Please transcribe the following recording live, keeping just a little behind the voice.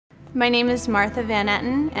My name is Martha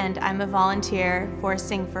VanEtten, and I'm a volunteer for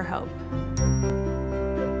Sing for Hope.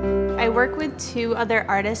 I work with two other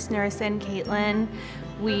artists, Narissa and Caitlin.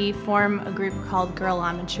 We form a group called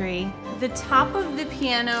Girlometry. The top of the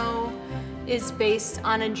piano is based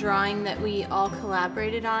on a drawing that we all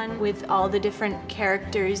collaborated on with all the different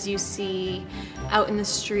characters you see out in the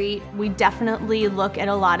street. We definitely look at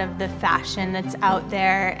a lot of the fashion that's out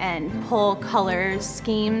there and pull colors,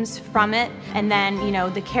 schemes from it. And then,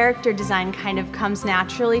 the character design kind of comes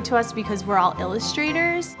naturally to us because we're all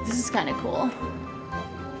illustrators. This is kind of cool.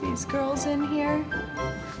 These girls in here.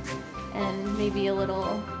 And maybe a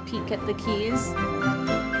little peek at the keys.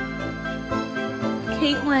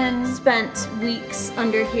 Caitlin spent weeks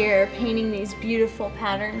under here painting these beautiful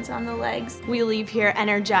patterns on the legs. We leave here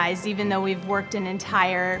energized even though we've worked an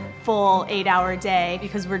entire full 8-hour day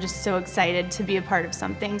because we're just so excited to be a part of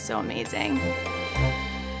something so amazing.